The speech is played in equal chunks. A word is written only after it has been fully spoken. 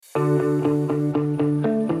Welcome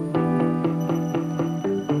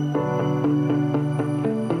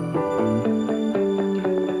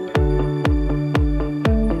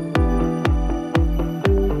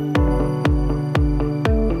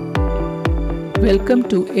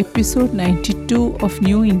to episode 92 of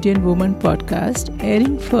New Indian Woman podcast,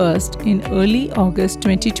 airing first in early August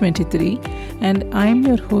 2023, and I'm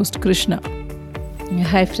your host Krishna.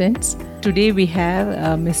 Hi friends, today we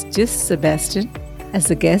have Miss Jis Sebastian as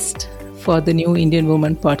a guest for the New Indian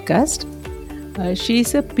Woman podcast. She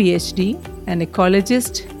is a PhD, an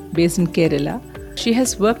ecologist based in Kerala. She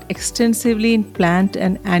has worked extensively in plant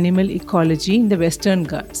and animal ecology in the Western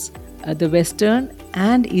Ghats, the Western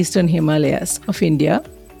and Eastern Himalayas of India.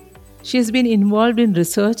 She has been involved in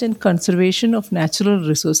research and conservation of natural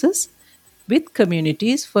resources with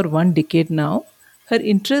communities for 1 decade now. Her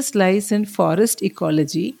interest lies in forest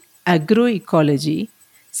ecology, agroecology,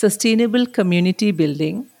 sustainable community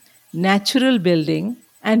building, natural building,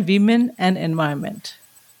 and women and environment.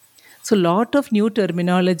 So, lot of new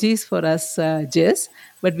terminologies for us, Jess,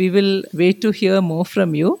 but we will wait to hear more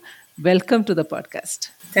from you. Welcome to the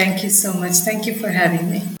podcast. Thank you so much. Thank you for having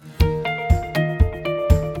me.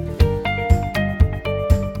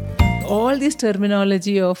 All this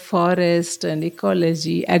terminology of forest and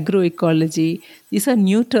ecology, agroecology, these are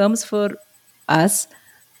new terms for us.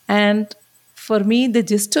 And for me, the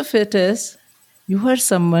gist of it is you are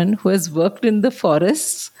someone who has worked in the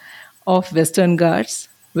forests of Western Ghats,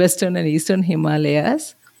 Western and Eastern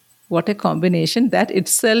Himalayas. What a combination. That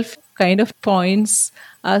itself kind of points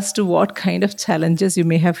us to what kind of challenges you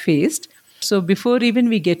may have faced. So, before even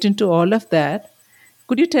we get into all of that,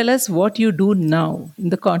 could you tell us what you do now in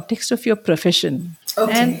the context of your profession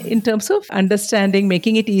and Okay. in terms of understanding,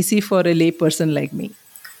 making it easy for a layperson like me?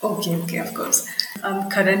 Okay, of course. I'm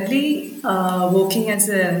currently working as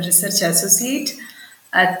a research associate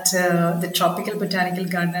at the Tropical Botanical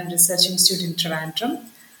Garden and Research Institute in Trivandrum.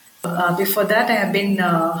 Before that, I have been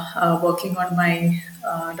working on my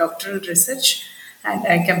doctoral research, and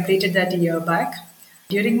I completed that a year back.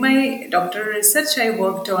 During my doctoral research, I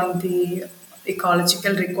worked on the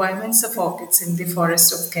ecological requirements of orchids in the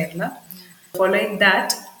forest of Kerala. Following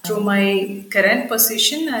that, through my current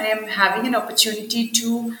position, I am having an opportunity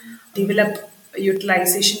to develop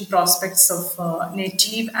utilization prospects of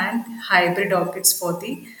native and hybrid orchids for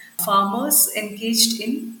the farmers engaged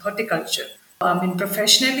in horticulture.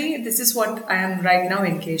 Professionally, this is what I am right now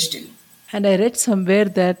engaged in. And I read somewhere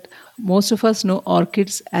that most of us know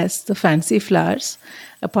orchids as the fancy flowers.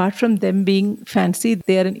 Apart from them being fancy,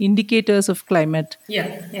 they are indicators of climate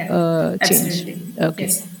Yeah, change. absolutely. Okay.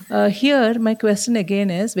 Yes. Here, my question again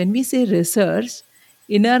is when we say research,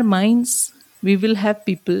 in our minds, we will have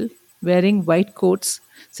people wearing white coats,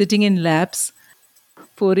 sitting in labs,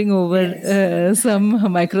 poring over Yes.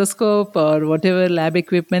 some microscope or whatever lab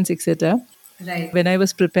equipments, etc. Right. When I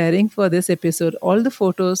was preparing for this episode, all the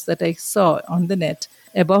photos that I saw on the net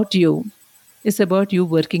about you is about you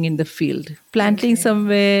working in the field, planting Okay.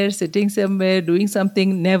 somewhere, sitting somewhere, doing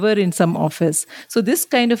something, never in some office. So, this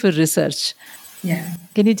kind of a research, Yeah.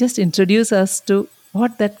 can you just introduce us to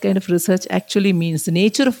what that kind of research actually means, the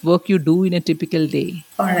nature of work you do in a typical day?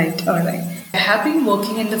 All right. I have been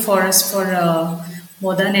working in the forest for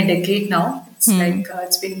more than a decade now. It's Hmm. like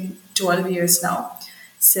it's been 12 years now.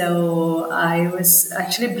 So I was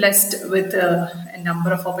actually blessed with a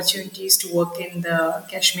number of opportunities to work in the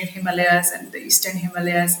Kashmir Himalayas and the Eastern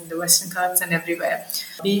Himalayas and the Western Ghats and everywhere.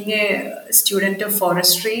 Being a student of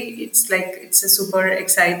forestry, it's a super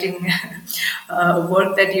exciting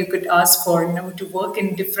work that you could ask for. To work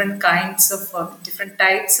in different kinds of different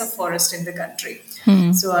types of forest in the country.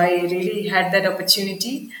 Hmm. So I really had that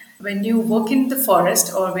opportunity. When you work in the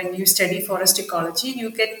forest or when you study forest ecology,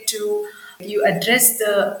 you address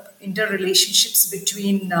the interrelationships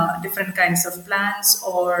between different kinds of plants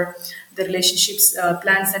or the relationships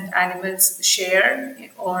plants and animals share,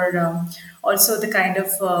 or also the kind of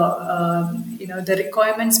the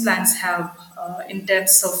requirements plants have in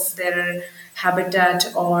terms of their habitat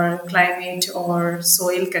or climate or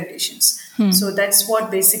soil conditions. Hmm. So that's what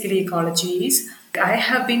basically ecology is. I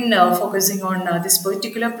have been focusing on this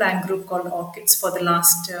particular plant group called orchids for the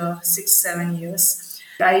last 6-7 years.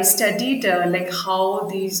 I studied like how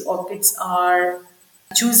these orchids are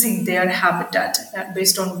choosing their habitat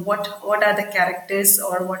based on what are the characters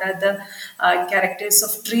or what are the characters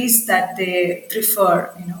of trees that they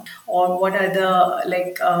prefer, or what are the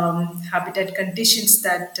habitat conditions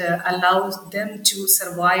that allows them to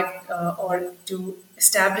survive or to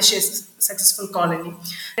establish a successful colony.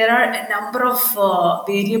 There are a number of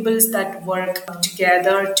variables that work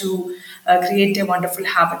together to create a wonderful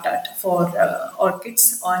habitat for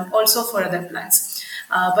orchids and also for other plants.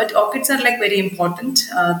 But orchids are like very important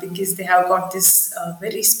because they have got this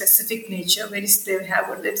very specific nature, they have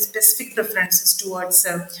got very specific preferences towards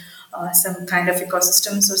some kind of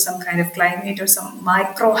ecosystems or some kind of climate or some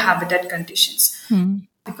micro habitat conditions. Hmm.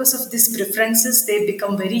 Because of these preferences, they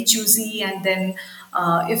become very choosy, and then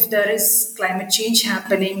if there is climate change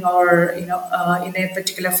happening or in a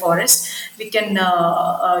particular forest, we can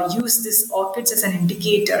use this orchids as an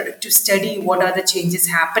indicator to study what are the changes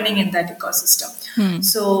happening in that ecosystem. Hmm.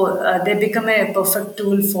 So they become a perfect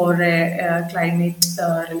tool for climate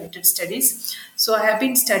related studies. So I have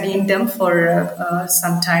been studying them for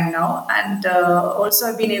some time now, and also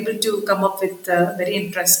I've been able to come up with very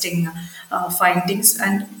interesting findings,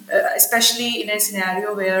 and especially in a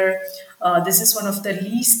scenario where this is one of the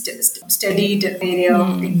least studied area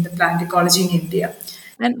Hmm. in the plant ecology in India.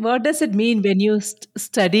 And what does it mean when you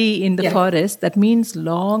study in the Yeah. forest? That means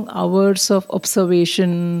long hours of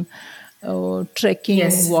observation, trekking,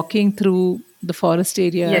 Yes. walking through the forest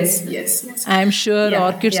Yes. areas. Yes. Yes. I'm sure Yeah.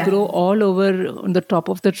 orchids Yeah. grow all over on the top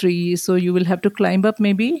of the tree, so you will have to climb up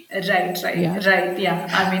maybe. Yeah. Right. Yeah.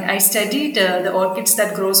 I mean, I studied the orchids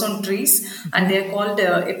that grows on trees, and Okay. they're called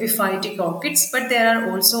epiphytic orchids. But there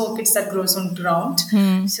are also orchids that grows on ground.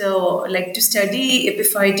 Hmm. So, like to study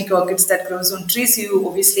epiphytic orchids that grows on trees, you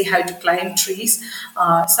obviously have to climb trees.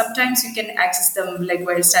 Sometimes you can access them like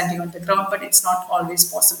while standing on the ground, but it's not always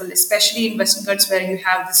possible, especially in Western Ghats where you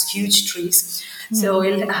have these huge trees. So Hmm.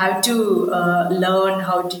 you'll have to learn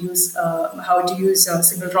how to use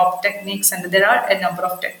single drop techniques, and there are a number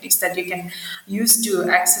of techniques that you can use to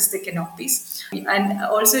access the canopies. And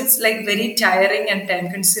also, it's like very tiring and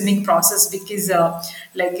time-consuming process because,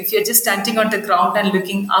 like, if you're just standing on the ground and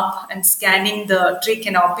looking up and scanning the tree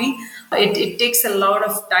canopy, it takes a lot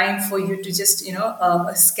of time for you to just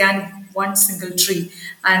scan one single tree,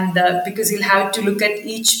 and because you'll have to look at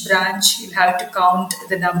each branch, you'll have to count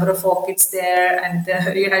the number of orchids there, and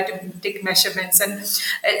you have to take measurements, and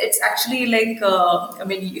it's actually like I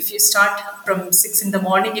mean, if you start from 6 in the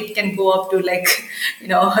morning, it can go up to like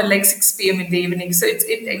like 6 p.m. in the evening. So it's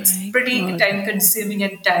My pretty God. time consuming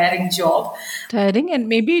and tiring job. Tiring, and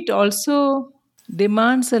maybe it also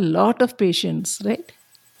demands a lot of patience, right?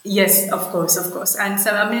 Yes, of course, and so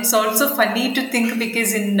I mean it's also funny to think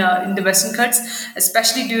because in the Western Ghats,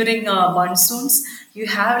 especially during monsoons, you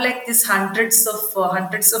have like these hundreds of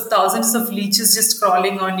thousands of leeches just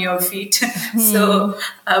crawling on your feet. Hmm. So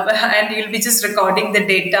and you'll be just recording the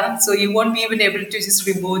data, so you won't be even able to just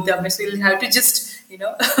remove them. So you'll have to just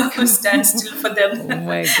stand still for them Oh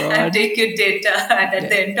my and God. take your data, and at Yeah.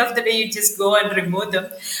 the end of the day you just go and remove them.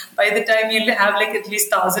 By the time you'll have like at least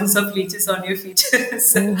thousands of leeches on your feet.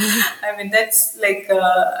 So Oh, I mean that's like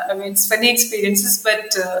I mean it's funny experiences,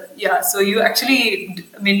 but yeah, so you actually,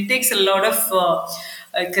 I mean, it takes a lot of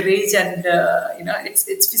courage, and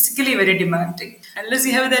it's physically very demanding. Unless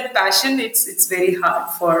you have that passion, it's very hard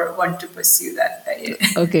for one to pursue that.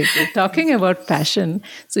 okay, okay. Talking about passion,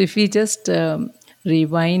 so if we just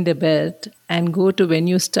rewind a bit and go to when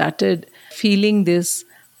you started feeling this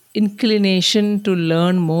inclination to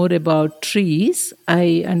learn more about trees,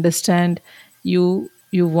 I understand you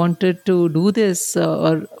wanted to do this,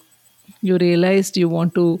 or you realized you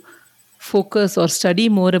want to focus or study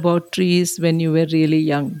more about trees when you were really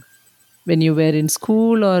young, when you were in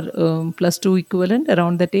school or plus two equivalent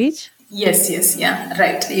around that age. Yes, yes, yeah,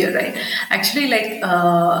 right. You're right. Actually, like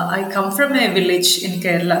I come from a village in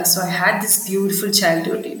Kerala, so I had this beautiful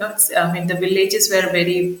childhood. I mean, the villages were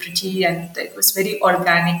very pretty, and it was very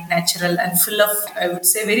organic, natural, and full of, I would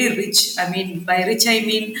say, very rich. I mean, by rich I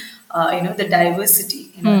mean the diversity,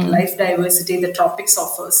 the Hmm. life diversity the tropics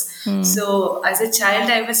offers. Hmm. So as a child,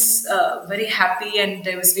 I was very happy, and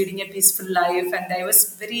I was leading a peaceful life, and I was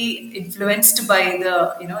very influenced by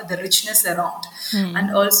the richness around. Hmm.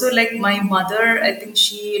 And also, like my mother, I think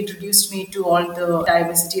she introduced me to all the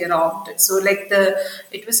diversity around it. So like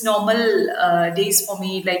it was normal days for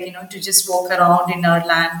me, like to just walk around in our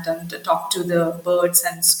land and to talk to the birds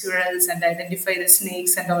and squirrels and identify the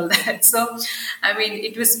snakes and all that. So I mean,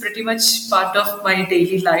 it was pretty much part of my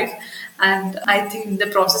daily life. And I think in the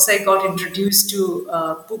process, I got introduced to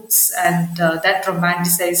books, and that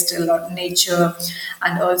romanticized a lot nature.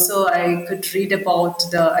 And also, I could read about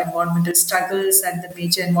the environmental struggles and the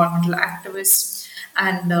major environmental activists.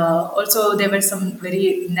 And also, there were some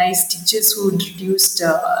very nice teachers who introduced,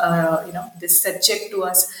 this subject to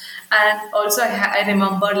us. And also, I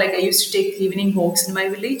remember, like, I used to take evening walks in my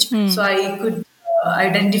village, so Hmm. I could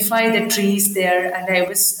identify the trees there, and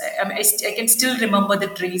I can still remember the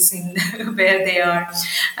trees in where they are,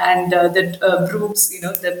 and the brooks,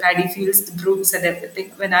 the paddy fields, the brooks and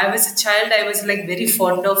everything. When I was a child, I was like very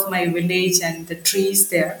fond of my village and the trees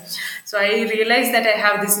there. So I realized that I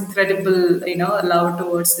have this incredible, love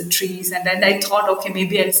towards the trees, and then I thought, okay,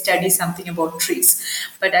 maybe I'll study something about trees.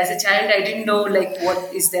 But as a child, I didn't know like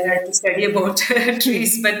what is there to study about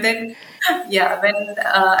trees. But then, yeah, when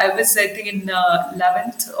I was, I think, in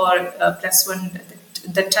 11th or plus one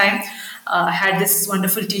at that time, I had this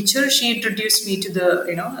wonderful teacher. She introduced me to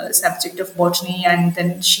the subject of botany, and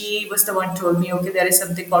then she was the one who told me, okay, there is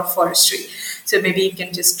something called forestry, so maybe you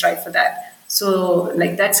can just try for that. So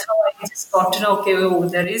like that's how I just got to know, okay, oh,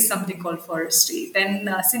 there is something called forestry.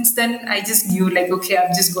 Then since then I just knew like, okay,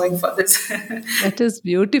 I'm just going for this. That is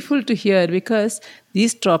beautiful to hear because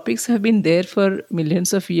these topics have been there for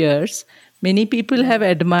millions of years. Many people Yeah, have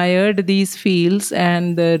admired these fields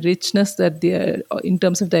and the richness that they are, in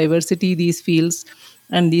terms of diversity, these fields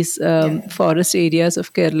and these yeah, forest areas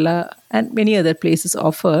of Kerala and many other places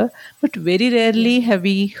offer. But very yeah, rarely have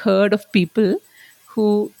we heard of people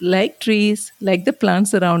who like trees, like the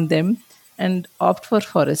plants around them, and opt for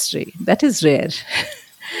forestry. That is rare.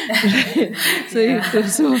 Right. yeah.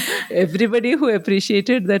 So everybody who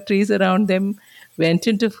appreciated the trees around them went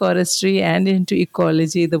into forestry and into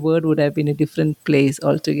ecology, the world would have been a different place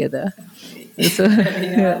altogether. So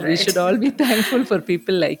Yeah, we right. should all be thankful for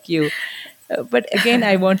people like you. But again,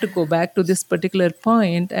 I want to go back to this particular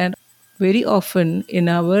point, and very often in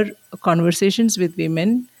our conversations with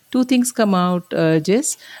women, two things come out,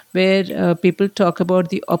 Jess, where people talk about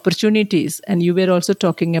the opportunities, and you were also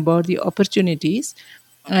talking about the opportunities,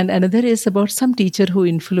 and another is about some teacher who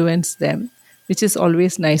influenced them, which is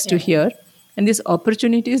always nice to Yeah, hear. And these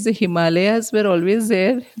opportunities, the Himalayas were always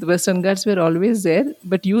there, the Western Ghats were always there,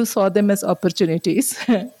 but you saw them as opportunities,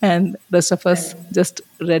 and rest of us right. just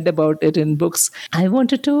read about it in books. I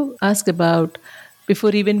wanted to ask about,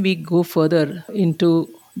 before even we go further into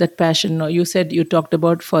that passion, or you said you talked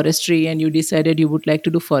about forestry and you decided you would like to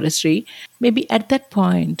do forestry. Maybe at that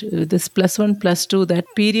point, this plus one, plus two, that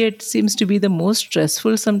period seems to be the most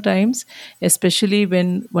stressful sometimes, especially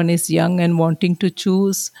when one is young and wanting to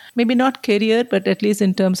choose, maybe not career, but at least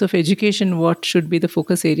in terms of education, what should be the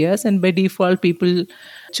focus areas. And by default, people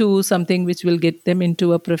choose something which will get them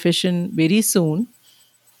into a profession very soon.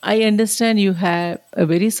 I understand you have a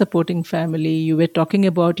very supporting family. You were talking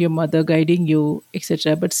about your mother guiding you,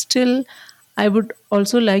 etc. But still, I would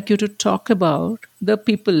also like you to talk about the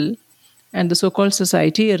people and the so called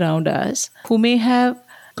society around us who may have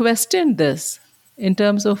questioned this in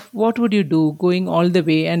terms of what would you do going all the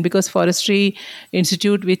way. And because Forestry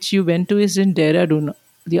Institute, which you went to, is in Dehradun,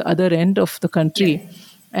 the other end of the Yeah, country.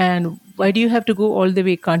 And why yeah. do you have to go all the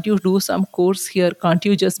way? Can't you do some course here? Can't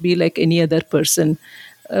you just be like any other person?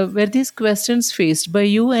 Were these questions faced by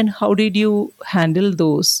you, and how did you handle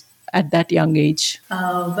those at that young age?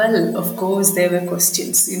 Well, of course, there were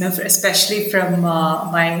questions, especially from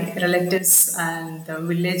my relatives and the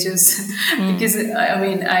villagers, Mm, because I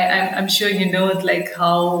mean, I'm sure like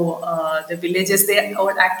how the villagers, they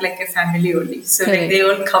all act like a family only. So like they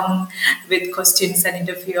correct. all come with questions and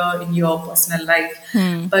interfere in your personal life.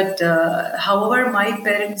 Hmm. But however, my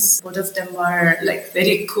parents, both of them are like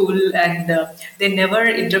very cool, and they never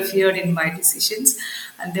interfered in my decisions,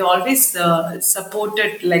 and they always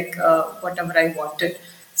supported like whatever I wanted.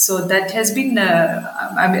 So that has been,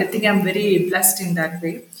 I think I'm very blessed in that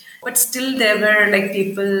way. But still, there were like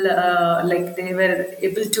people, like they were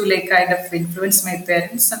able to like kind of influence my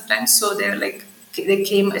parents sometimes. So they were like, they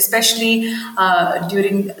came, especially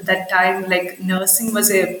during that time, like nursing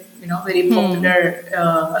was a very Hmm. popular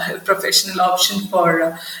professional option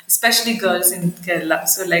for especially girls in Kerala.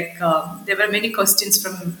 So like there were many questions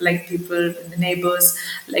from like people, the neighbors,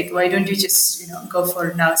 like why don't you just go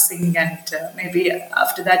for nursing, and maybe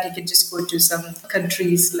after that you can just go to some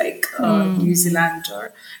countries like New Hmm. Zealand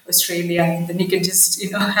or Australia, and then you can just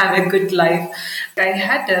have a good life. I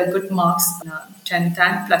had good marks in 10th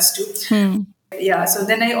and plus two. Hmm. Yeah, so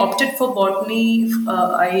then I opted for botany.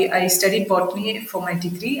 I studied botany for my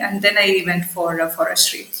degree, and then I went for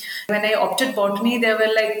forestry. When I opted botany, there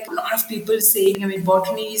were like a lot of people saying, I mean,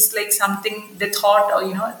 botany is like something they thought,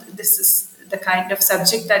 or this is the kind of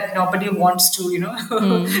subject that nobody wants to,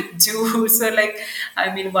 Hmm. do. So, like,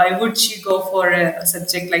 I mean, why would she go for a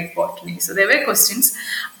subject like botany? So there were questions,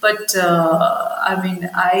 but I mean,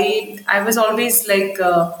 I was always like.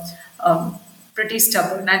 pretty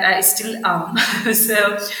stubborn, and I still am.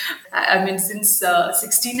 So, I mean, since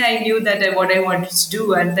 16, I knew that what I wanted to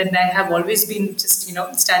do, and then I have always been just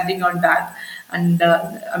standing on that. And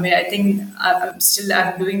I mean, I think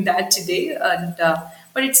I'm doing that today, and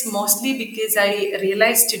but it's mostly because I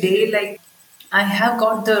realized today, like, I have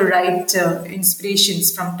got the right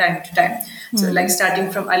inspirations from time to time. So, like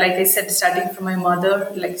starting from, like I said, starting from my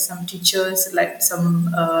mother, like some teachers, like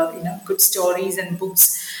some good stories and books,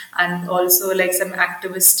 and also like some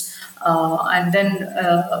activists, and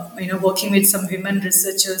then working with some women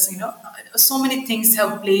researchers. So many things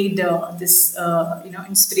have played this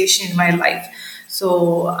inspiration in my life.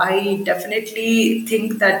 So I definitely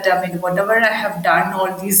think that, I mean, whatever I have done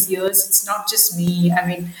all these years, it's not just me.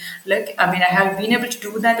 I have been able to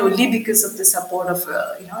do that only because of the support of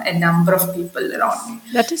a number of people around me.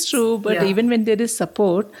 That is true, but Yeah, even when there is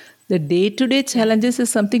support, the day to day yeah, challenges is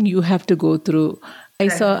something you have to go through.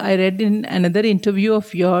 right. I read in another interview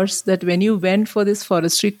of yours that when you went for this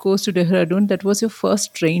forestry course to Dehradun, that was your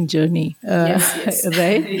first train journey, Yes, yes,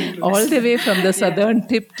 right? it All was. the way from the Yeah. southern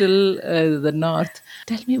tip till the north.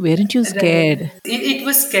 Tell me, weren't you Right. scared? It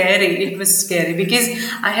was scary. It was scary because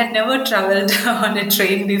I had never traveled on a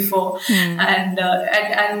train before, Hmm.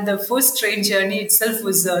 and the first train journey itself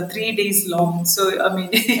was 3 days long. So I mean,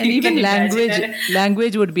 And you can even imagine.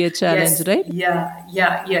 language would be a challenge, Yes, right?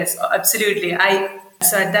 yes, absolutely. I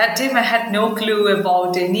So at that time I had no clue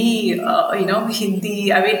about any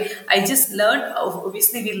Hindi. I mean, I just learned.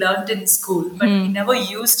 Obviously, we learned in school, but we Hmm. never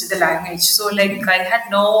used the language. So like I had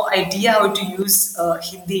no idea how to use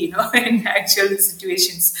Hindi, in actual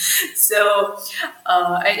situations. So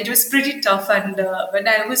it was pretty tough. And when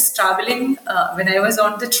I was traveling, when I was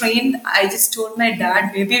on the train, I just told my dad,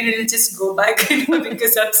 maybe we'll just go back,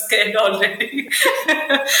 because I'm scared already.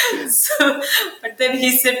 So, but then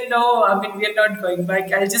he said, no, I mean, we are not going back.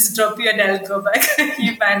 I'll just drop you and I'll go back.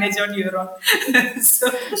 You manage on your own. so,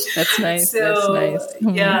 That's nice. That's so nice.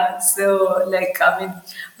 Hmm. yeah, so like, I mean,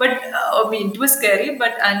 but I mean, it was scary,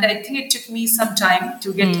 and I think it took me some time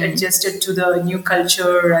to get Hmm. adjusted to the new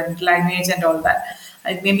culture and language and all that.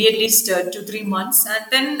 Maybe at least 2 3 months, and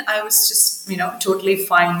then I was just totally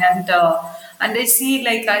fine. And I see,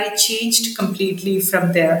 like, I changed completely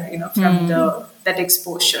from there, from Hmm. the that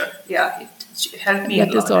exposure. Yeah, it helped me a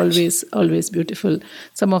That is lot actually. always beautiful.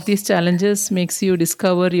 Some of these challenges makes you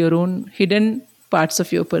discover your own hidden parts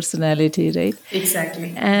of your personality, right? Exactly,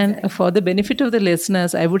 And exactly. for the benefit of the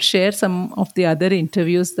listeners, I would share some of the other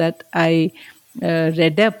interviews that I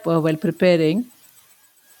read up while preparing.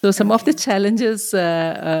 So, some of Okay. the challenges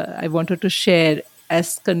I wanted to share,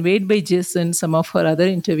 as conveyed by Jis in some of her other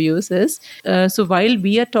interviews, is so while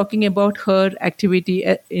we are talking about her activity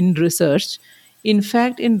in research, in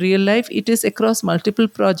fact, in real life, it is across multiple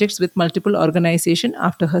projects with multiple organizations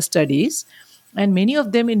after her studies, and many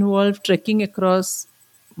of them involve trekking across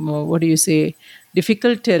what do you say,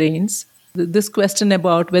 difficult terrains. This question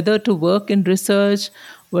about whether to work in research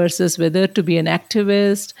versus whether to be an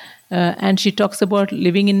activist. And she talks about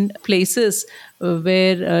living in places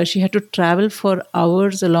where she had to travel for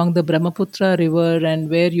hours along the Brahmaputra river, and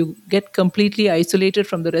where you get completely isolated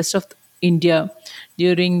from the rest of India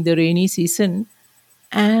during the rainy season,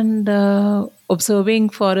 and observing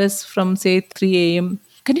forests from, say, 3 a.m.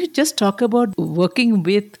 Can you just talk about working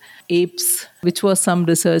with apes, which was some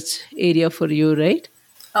research area for you, right?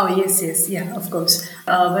 Oh, yes, yes, yeah, of course.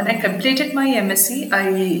 When I completed my MSc,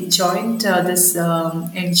 I joined this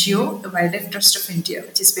NGO, the Wildlife Trust of India,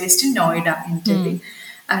 which is based in Noida, in Hmm. Delhi.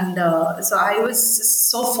 And so I was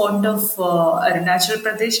so fond of Arunachal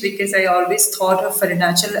Pradesh, because I always thought of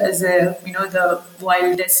Arunachal as the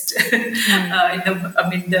wildest, Hmm. I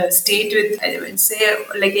mean, the state with, I would say,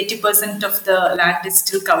 like 80% of the land is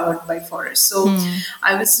still covered by forest. So Hmm.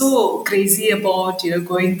 I was so crazy about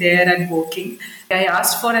going there and working. I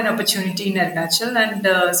asked for an opportunity in Arunachal, and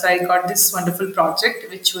so I got this wonderful project,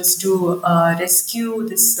 which was to rescue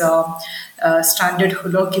this stranded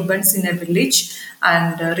hulo gibbons in a village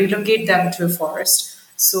and relocate them to a forest.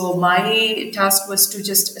 So my task was to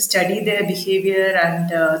just study their behavior and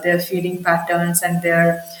their feeding patterns and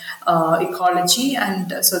their ecology,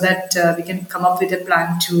 and so that we can come up with a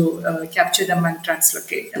plan to capture them and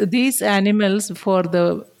translocate them. These animals, for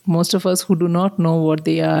the most of us who do not know what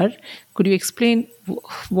they are, could you explain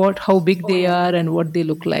how big Oh they yeah. are and what they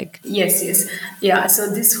look like? Yes, yes, yeah. So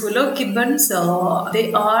these hulo gibbons,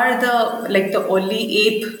 they are the only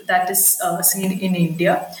ape that is seen in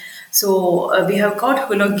India. So we have got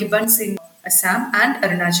hulo gibbons in Assam and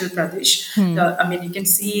Arunachal Pradesh. I mean, you can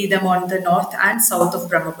see them on the north and south of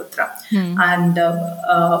Brahmaputra. And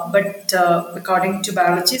but according to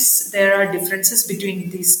biologists, there are differences between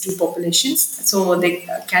these two populations, so they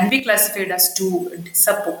can be classified as two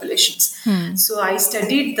subpopulations. So I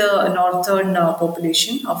studied the northern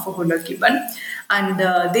population of a Hula gibbon, and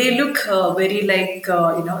they look very like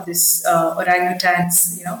this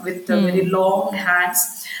orangutans, with very long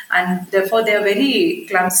hands, and therefore they are very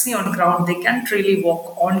clumsy on ground. They can't really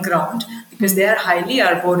walk on ground because they are highly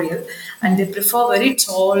arboreal, and they prefer very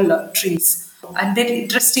tall trees. And then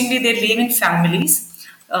interestingly, they live in families.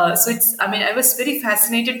 So it's, I mean, I was very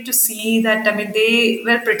fascinated to see that. I mean, they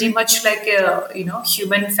were pretty much like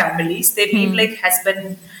human families. They live like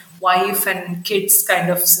husband, wife, and kids kind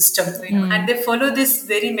of system, and they follow this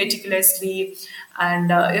very meticulously.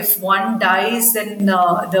 And if one dies, then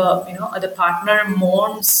the partner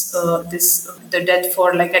mourns this the death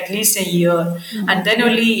for like at least a year, and then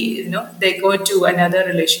only they go to another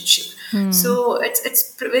relationship. So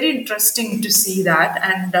very interesting to see that,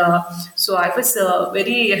 and so I was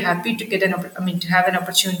very happy to get to have an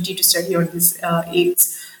opportunity to study on this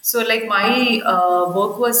AIDS. So like my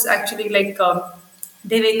work was actually like.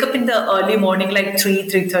 They wake up in the early morning like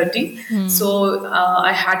 3:30. So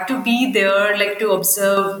I had to be there like to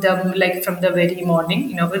observe them like from the very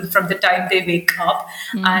morning, from the time they wake up,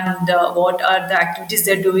 and what are the activities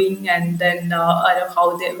they're doing, and then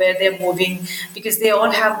how they where they're moving, because they all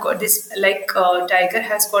have got this, like tiger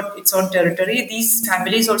has got its own territory, these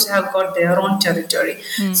families also have got their own territory.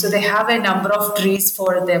 So they have a number of trees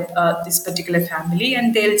for them, this particular family,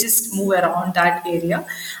 and they'll just move around that area,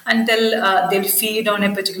 and they'll feed on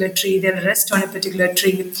a particular tree, they'll rest on a particular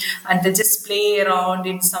tree, and they'll just play around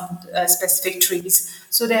in some specific trees.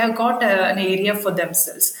 So they have got an area for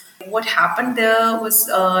themselves. What happened there was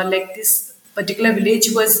like this particular village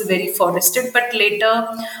was very forested, but later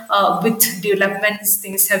with developments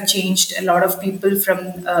things have changed. A lot of people from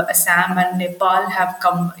Assam and Nepal have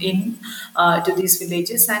come in to these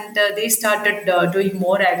villages, and they started doing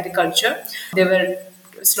more agriculture. They were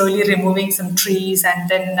slowly removing some trees, and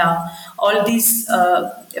then all these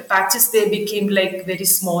patches, they became like very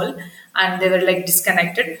small, and they were like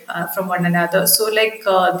disconnected from one another. So like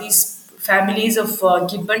these families of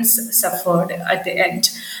gibbons suffered at the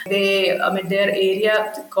end. Their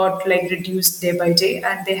area got like reduced day by day,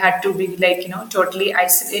 and they had to be like totally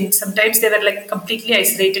isolated. Sometimes they were like completely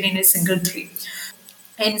isolated in a single tree.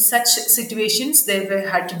 In such situations, they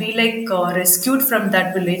had to be like rescued from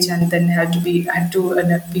that village, and then had to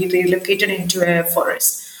be relocated into a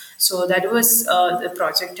forest. So that was the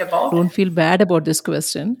project about. Don't feel bad about this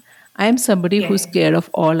question. I am somebody who's Yeah. scared of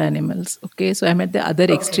all animals. Okay, so I'm at the other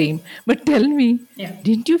Okay. extreme. But tell me, Yeah.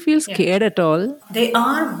 didn't you feel Yeah. scared at all? They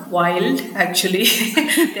are wild, actually.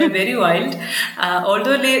 They are very wild.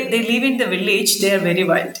 Although they live in the village, they are very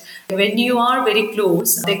wild. When you are very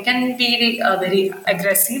close, they can be very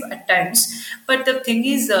aggressive at times. But the thing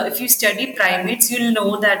is, if you study primates, you'll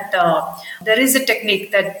know that there is a technique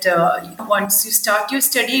that once you start your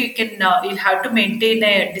study, you'll have to maintain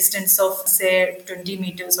a distance of say 20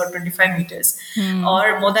 meters or 25 meters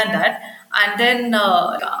or more than that, and then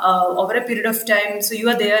over a period of time, so you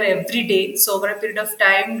are there every day, so over a period of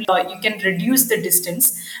time you can reduce the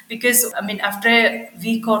distance, because I mean after a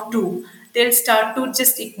week or two they'll start to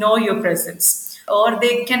just ignore your presence, or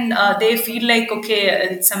they feel like okay,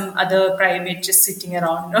 it's some other primate just sitting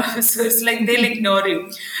around. So it's like they'll ignore you,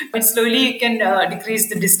 but slowly you can decrease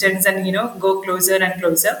the distance and go closer and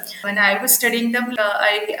closer. When I was studying them,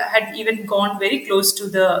 I had even gone very close to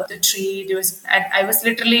the tree. And I was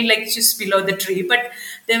literally like just below the tree, but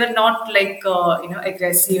they were not like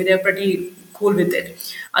aggressive. They were pretty cool with it.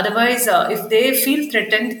 Otherwise, if they feel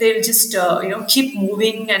threatened, they'll just keep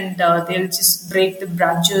moving, and they'll just break the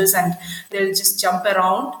branches, and they'll just jump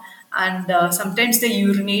around, and sometimes they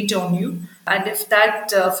urinate on you. And if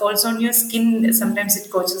that falls on your skin, sometimes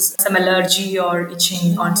it causes some allergy or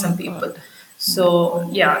itching Oh on my some people. God. So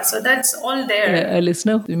yeah, so that's all there. A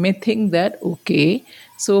listener may think that, okay,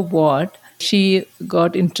 so what? She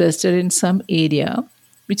got interested in some area,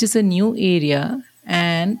 which is a new area,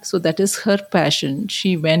 and so that is her passion.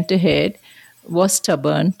 She went ahead, was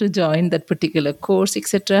stubborn to join that particular course,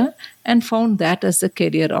 etc., and found that as a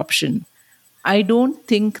career option. I don't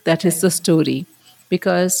think that is Right. the story,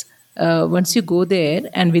 because once you go there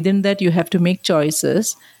and within that you have to make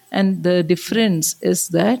choices, and the difference is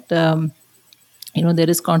that there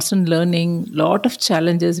is constant learning, lot of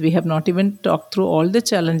challenges. We have not even talked through all the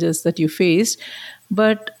challenges that you faced,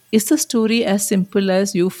 but is the story as simple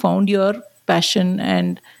as you found your passion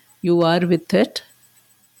and you are with it,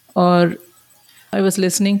 or I was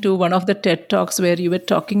listening to one of the TED Talks where you were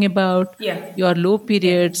talking about Yeah. your low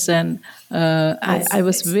periods, and Yes. I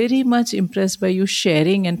was Yes. very much impressed by you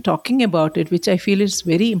sharing and talking about it, which I feel is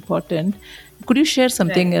very important. Could you share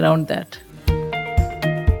something Right. around that?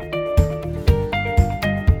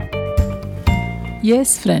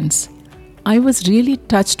 Yes, friends, I was really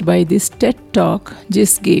touched by this TED Talk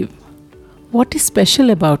Jis gave. What is special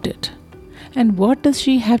about it? And what does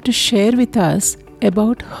she have to share with us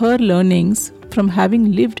about her learnings from having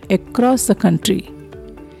lived across the country?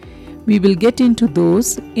 We will get into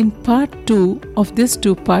those in part 2 of this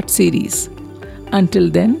 2-part series. Until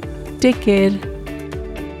then, take care.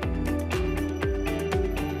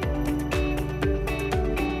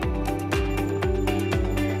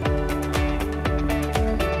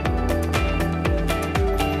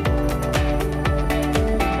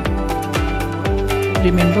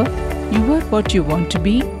 Remember, you are what you want to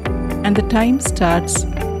be, and the time starts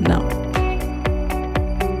now.